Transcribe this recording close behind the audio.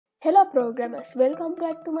Hello programmers, welcome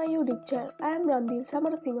back to my YouTube channel. I am Randil,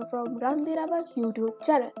 summer singer from Ravel YouTube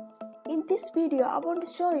channel. In this video, I want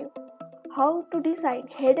to show you how to design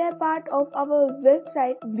header part of our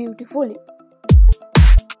website beautifully.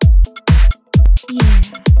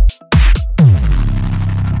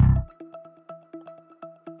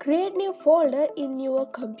 Create new folder in your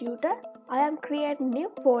computer. I am creating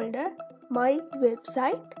new folder, my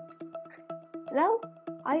website. Now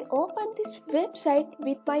I open this website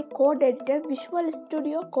with my code editor, Visual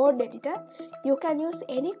Studio Code Editor. You can use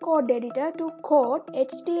any code editor to code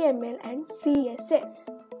HTML and CSS.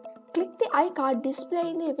 Click the icon displayed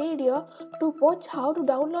in the video to watch how to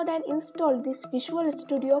download and install this Visual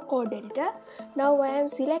Studio Code Editor. Now I am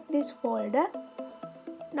select this folder.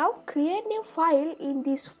 Now create new file in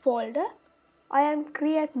this folder. I am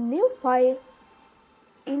create new file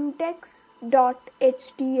index.html.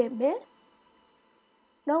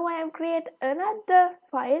 Now I am create another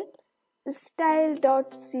file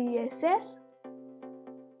style.css.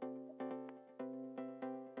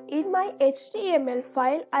 In my HTML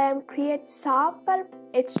file, I am create sample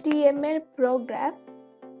HTML program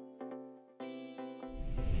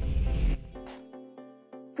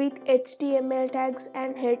with HTML tags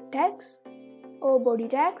and head tags or body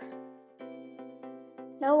tags.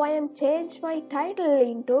 Now I am change my title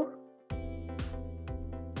into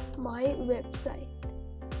my website.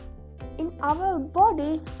 In our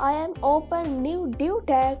body, I am open new div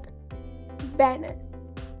tag banner.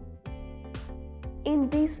 In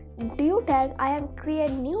this div tag, I am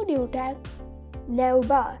create new div tag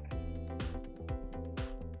navbar.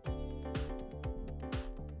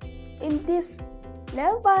 In this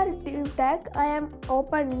navbar div tag, I am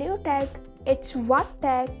open new tag h1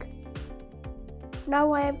 tag.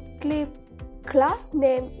 Now I am click class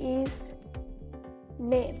name is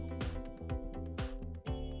name.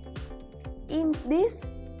 In this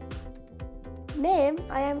name,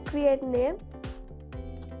 I am create name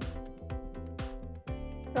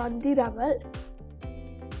Randi Ravel.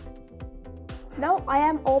 Now I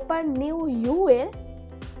am open new UL.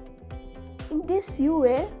 In this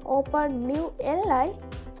UL, open new li.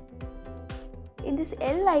 In this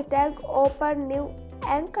li tag, open new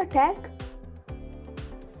anchor tag.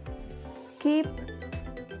 Keep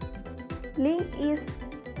link is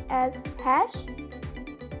as hash.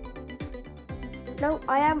 Now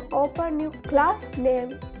I am open new class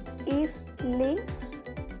name is links.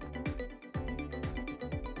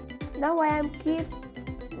 Now I am keep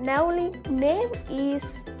now link name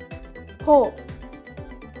is home.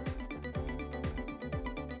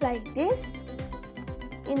 Like this.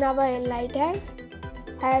 In our li tags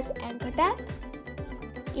has anchor tag.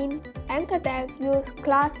 In anchor tag use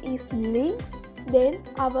class is links. Then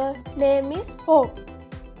our name is home.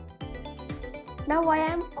 Now I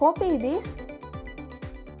am copy this.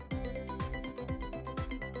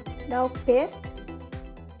 Now paste.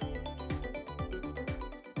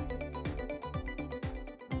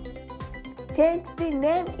 Change the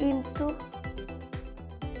name into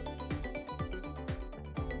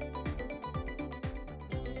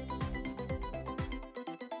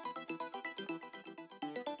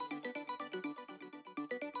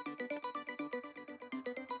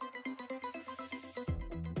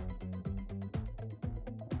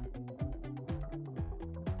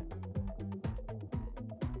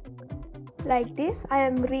like this. I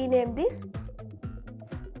am rename this.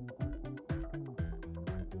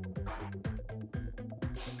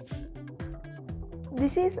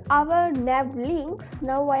 This is our nav links.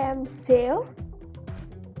 Now I am save.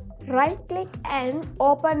 Right click and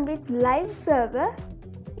open with live server.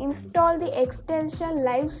 Install the extension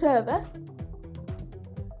live server.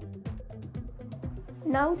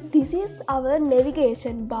 Now this is our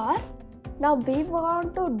navigation bar. Now we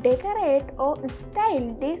want to decorate or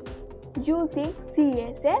style this using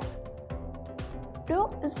CSS. To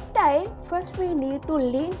style, first we need to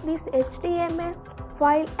link this HTML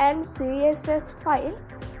file and CSS file.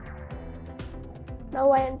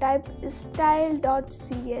 Now I am type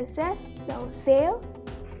style.css. Now save.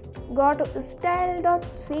 Go to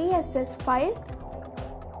style.css file.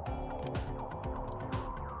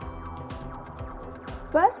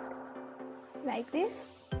 First, like this.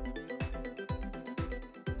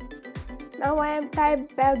 Now I am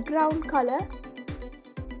type background color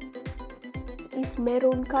is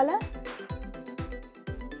maroon color.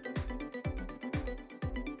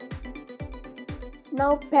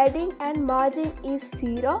 Now padding and margin is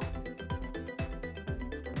 0.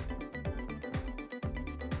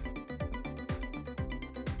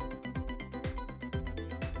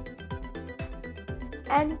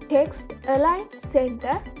 And text align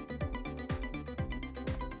center.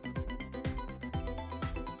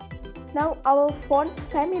 Now our font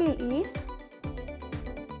family is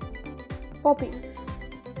Poppins.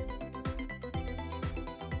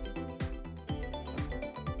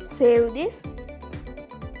 Save this.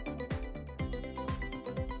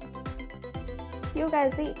 You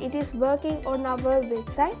can see it is working on our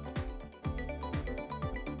website.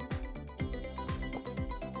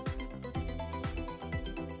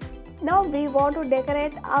 Now we want to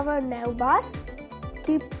decorate our navbar.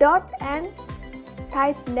 Keep dot and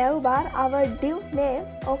type navbar, our div name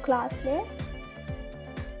or class name.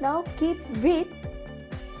 Now keep width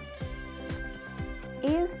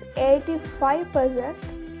is 85%.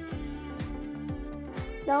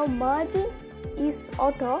 Now margin is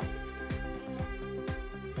auto.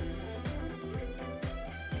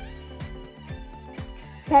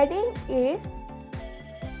 Padding is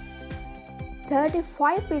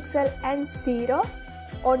 35 pixel and 0.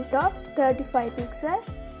 On top 35 pixel,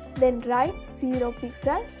 then right 0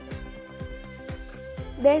 pixels.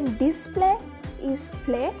 Then display is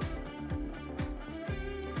flex.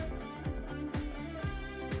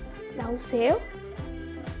 Now save.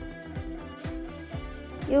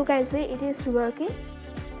 You can see it is working.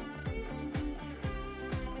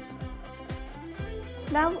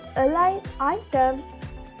 Now align item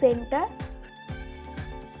center.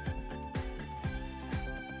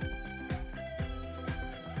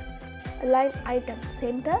 Align item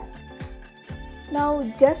center. Now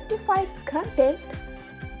justify content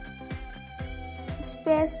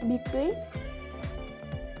space between.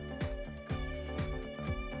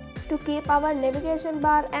 To keep our navigation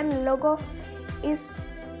bar and logo is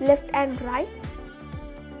left and right,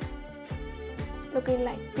 looking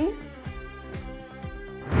like this.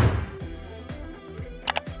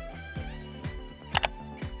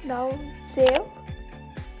 Now save.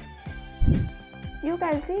 You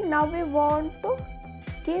can see now we want to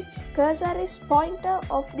keep cursor is pointer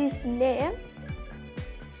of this name.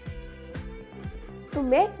 To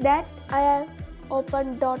make that, I am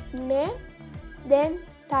open dot name, then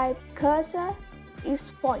type cursor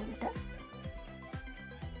is pointer.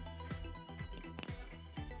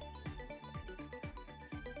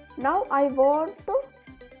 Now I want to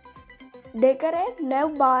decorate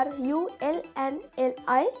navbar UL and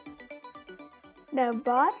LI.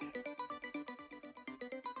 Navbar,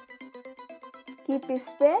 keep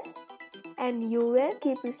space, and UL,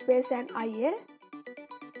 keep space and IL.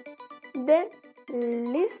 Then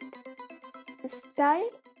list style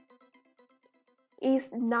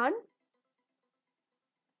is none.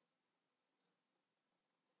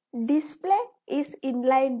 Display is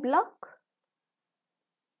inline block.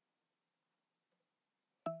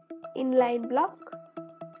 Inline block.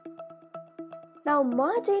 Now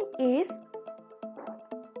margin is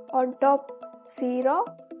on top 0,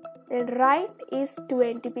 then right is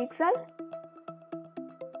 20 pixel.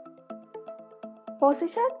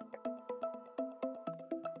 Position.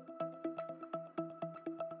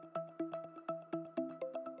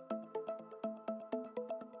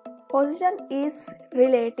 Position is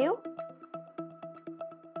relative,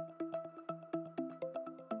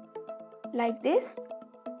 like this.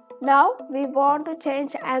 Now we want to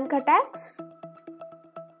change anchor tags.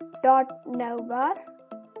 Dot navbar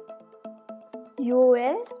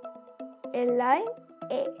UL LI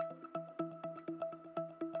A.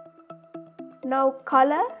 Now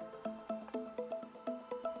color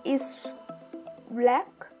is black.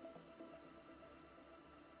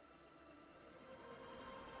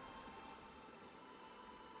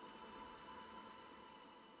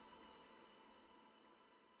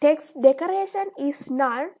 Text decoration is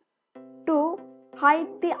null to hide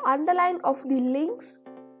the underline of the links.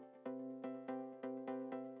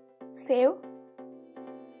 Save.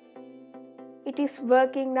 It is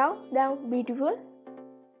working now. Now beautiful.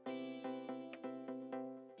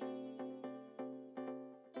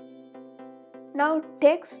 Now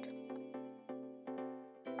text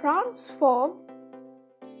transform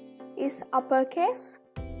is uppercase,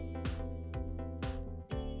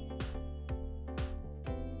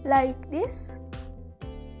 like this.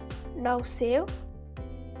 Now save.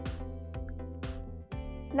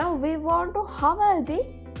 Now we want to hover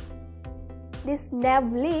this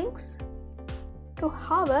nav links. To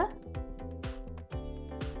hover,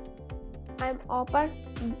 I am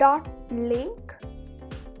open dot link,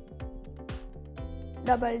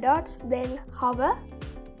 double dots, then hover.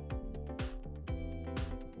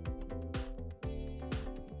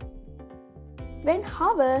 When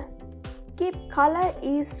hover, keep color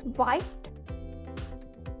is white.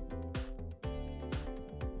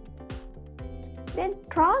 Then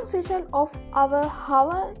transition of our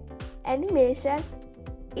hover animation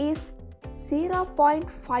is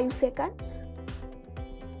 0.5 seconds.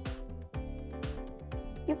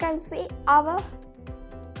 you can see our.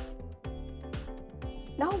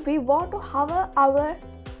 Now we want to hover our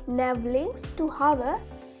nav links. To hover,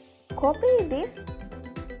 copy this,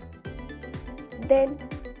 then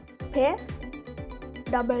paste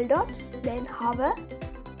double dots, then hover.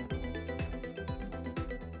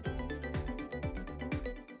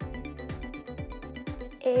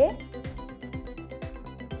 A,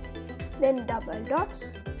 then double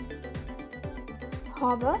dots,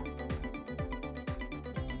 hover.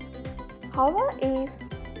 Hover is,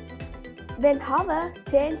 then hover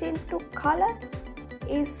change into color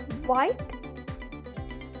is white,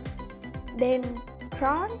 then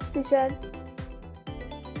transition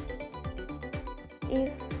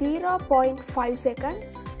is 0.5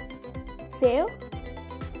 seconds. Save.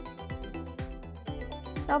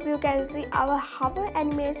 Now you can see our hover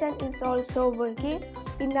animation is also working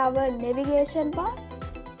in our navigation bar.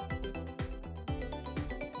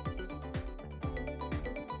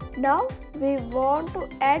 Now we want to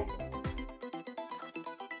add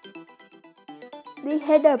the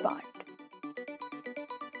header part.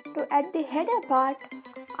 To add the header part,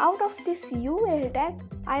 out of this URL tag,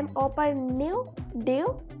 I am open new div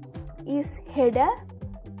is header.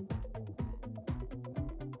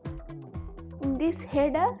 In this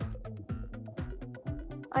header,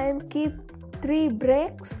 I am keep 3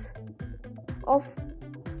 breaks of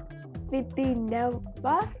with the nav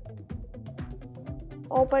bar.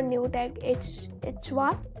 Open new tag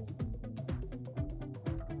h1.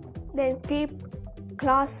 Then keep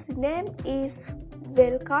class name is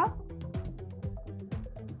welcome.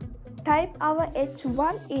 Type our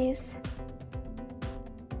h1 is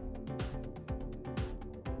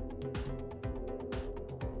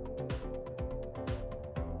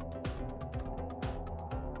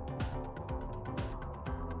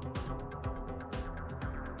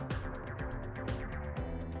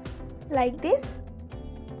like this.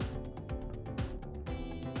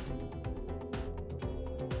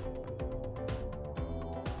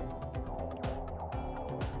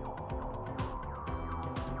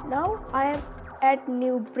 Now I am at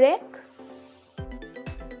new break.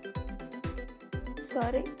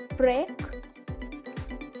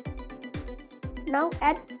 Now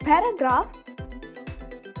at paragraph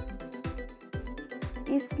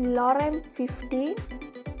is lorem 15.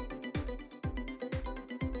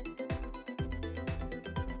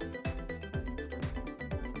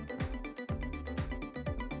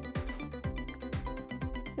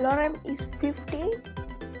 Lorem is 15.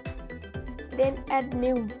 Then add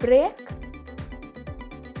new break.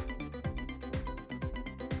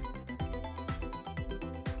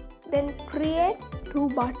 Then create 2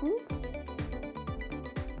 buttons.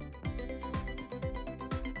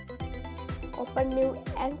 Open new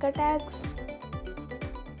anchor tags.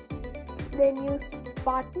 Then use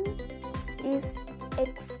button is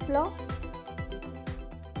explore.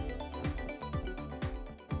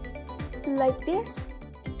 Like this.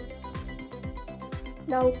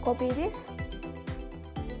 Now copy this,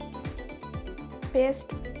 paste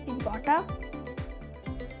in bottom,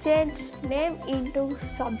 change name into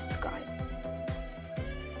subscribe.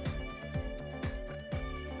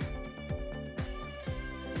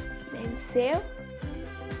 Then save.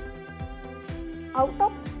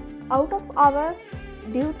 Out of our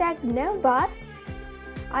div tag nav bar,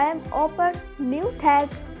 I am open new tag.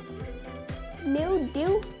 New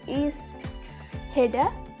div is header.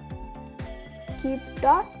 Keep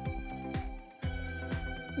dot,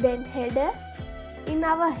 then header. In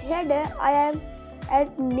our header, I am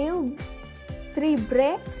at new 3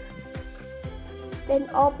 breaks. Then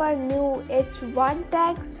open new h1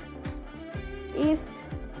 tags is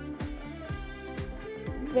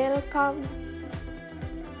welcome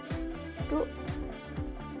to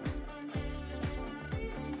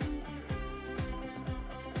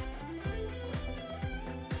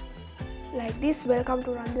like this. Welcome to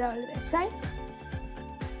Randil website.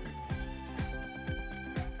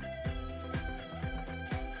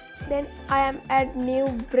 Then I am at new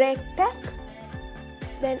break tag.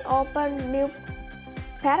 Then open new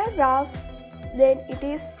paragraph. Then it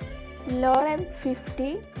is lorem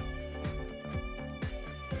 50.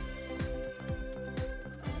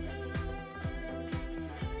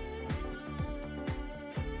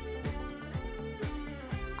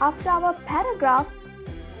 After our paragraph,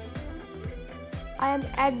 I am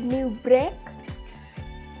at new break.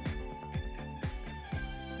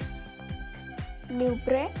 New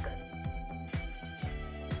break.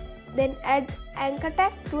 Then add anchor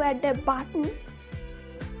tag to add a button.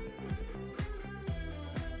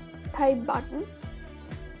 Type button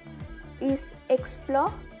is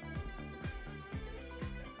explore.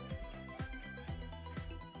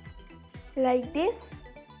 Like this.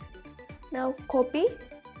 Now copy,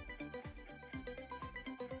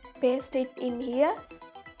 paste it in here.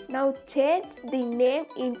 Now change the name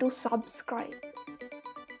into subscribe.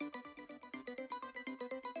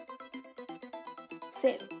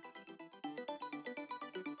 Save.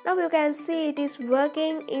 Now you can see it is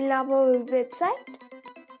working in our website.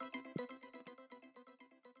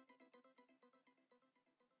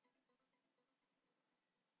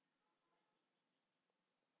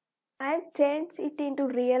 I have changed it into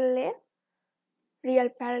real name, real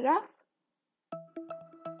paragraph.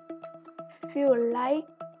 If you like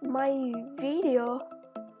my video,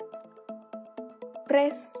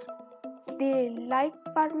 press the like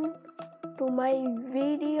button to my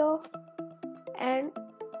video and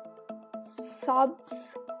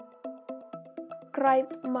subscribe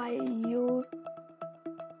my YouTube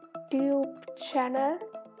channel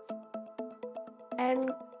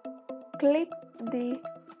and click the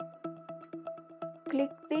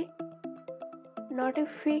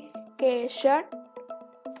notification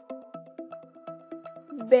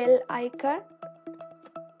bell icon,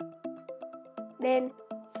 then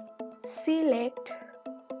select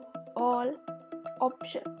all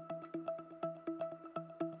option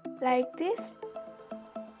like this.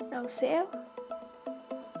 Now save.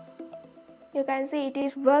 You can see it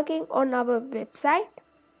is working on our website.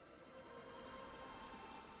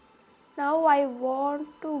 Now I want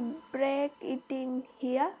to break it in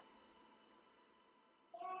here.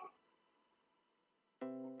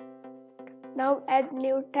 Now add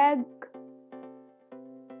new tag,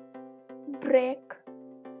 break,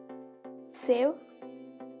 save.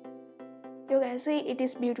 You can see it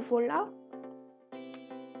is beautiful now.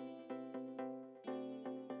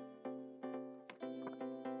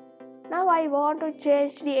 Now I want to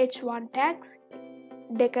change the h1 tags,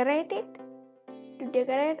 decorate it. To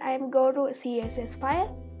decorate, I am go to CSS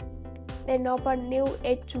file, then open new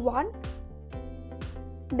h1,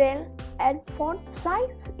 then add font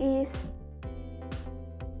size is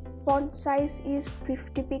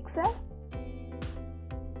 50 pixel.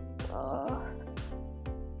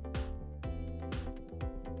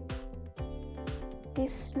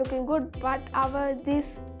 It's looking good, but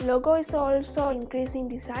this logo is also increasing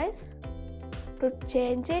the size. To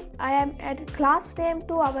change it, I am add class name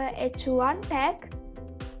to our h1 tag.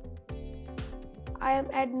 I am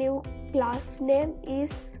add new class name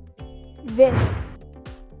is wan't.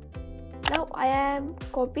 Now I am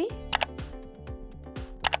copy.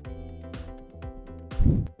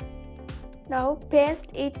 Now paste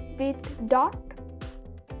it with dot.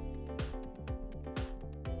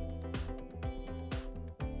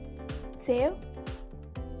 Save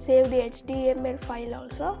the HTML file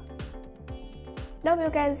also. Now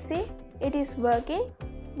you can see it is working,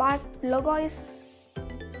 but logo is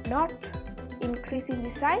not increasing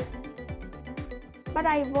the size. But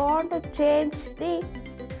I want to change the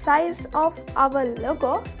size of our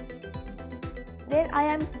logo. Then I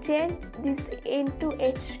am change this into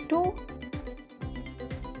h2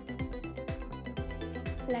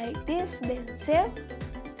 like this, then save.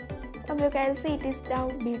 Now you can see it is now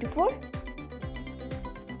beautiful.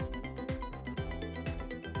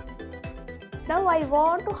 Now I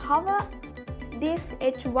want to hover this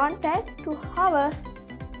h1 tag. To hover,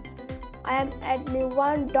 I am add new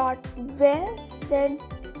one dot where, then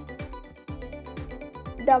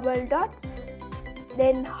double dots,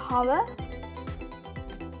 then hover.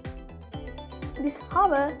 This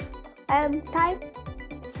hover, I am type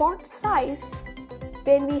font size.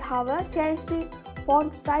 When we hover, change the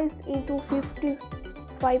font size into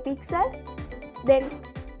 55 pixel. Then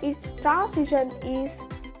its transition is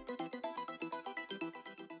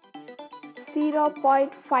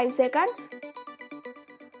 0.5 seconds.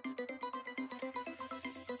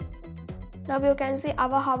 Now you can see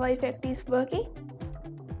our hover effect is working.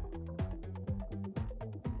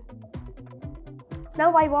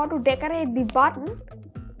 Now I want to decorate the button.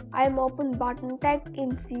 I am open button tag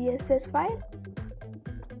in CSS file.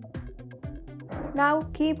 Now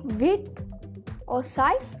keep width or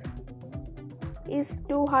size is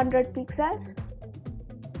 200 pixels.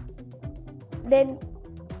 Then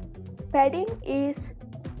padding is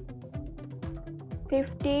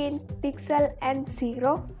 15 pixel and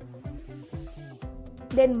 0.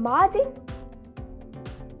 Then margin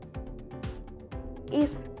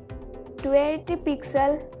is 20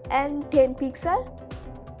 pixel and 10 pixel.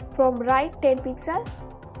 From right 10 pixel.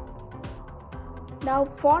 Now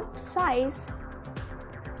font size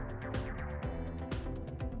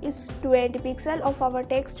is 20 pixel of our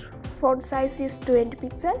text. Font size is 20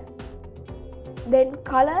 pixel. Then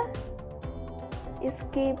color is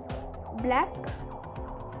keep black.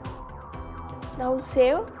 Now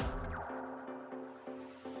save.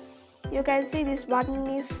 You can see this button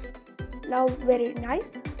is now very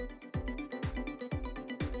nice.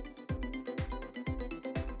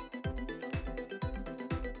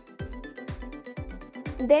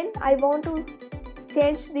 Then I want to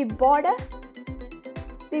change the border.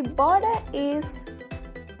 The border is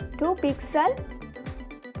 2 pixels,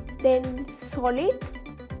 then solid.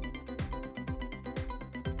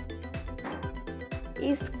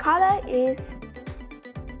 Its color is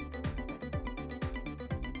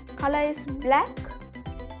black.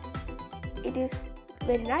 It is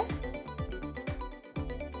very nice.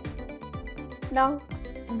 Now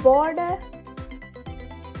border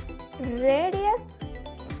radius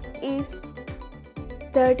is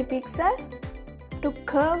 30 pixels to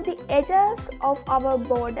curve the edges of our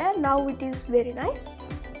border. Now it is very nice.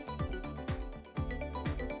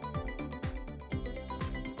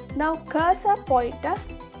 Now cursor pointer.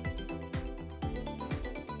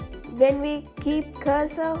 When we keep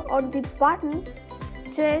cursor on the button,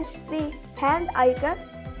 change the hand icon.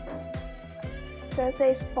 Cursor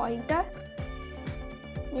is pointer.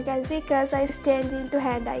 You can see cursor is changed into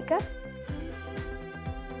hand icon.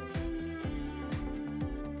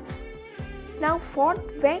 Now font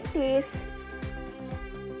weight is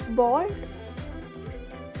bold.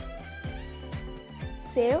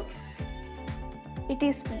 Save. It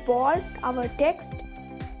is bold, our text.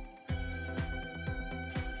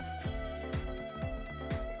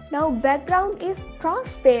 Now background is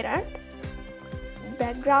transparent.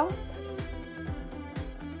 Background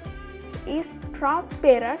is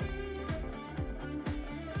transparent.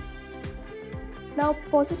 Now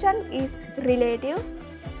position is relative.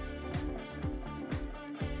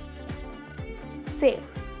 Save.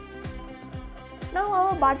 Now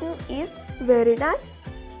our button is very nice.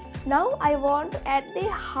 Now I want to add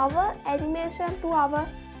the hover animation to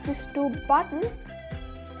these 2 buttons.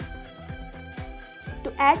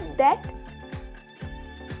 To add that,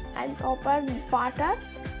 and open button,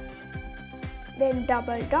 then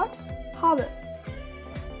double dots, hover.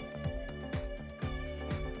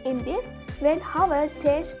 In this, when hover,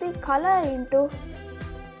 change the color into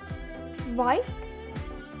white.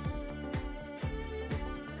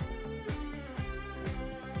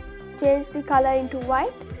 Change the color into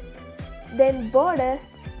white. Then border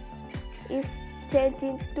is changed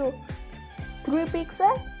into 3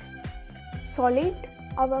 pixels. Solid.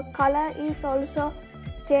 Our color is also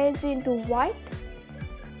changed into white.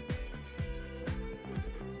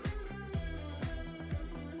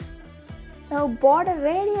 Now border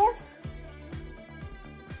radius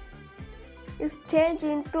is changed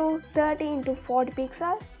into 30 into 40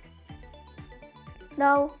 pixels.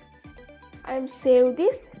 Now I am save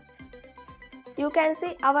this. You can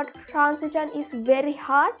see our transition is very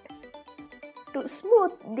hard. To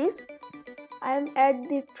smooth this, I am at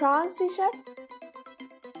the transition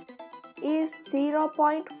is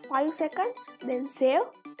 0.5 seconds, then save.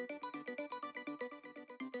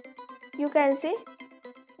 You can see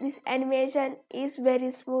this animation is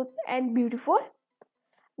very smooth and beautiful.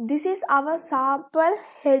 This is our sample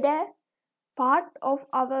header part of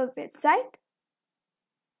our website.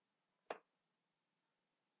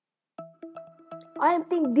 I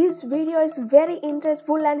think this video is very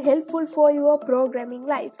interesting and helpful for your programming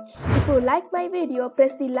life. If you like my video,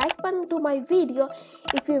 press the like button to my video.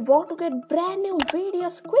 If you want to get brand new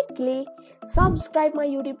videos quickly, subscribe my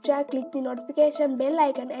YouTube channel, click the notification bell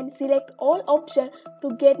icon and select all options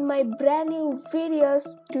to get my brand new videos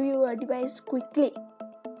to your device quickly.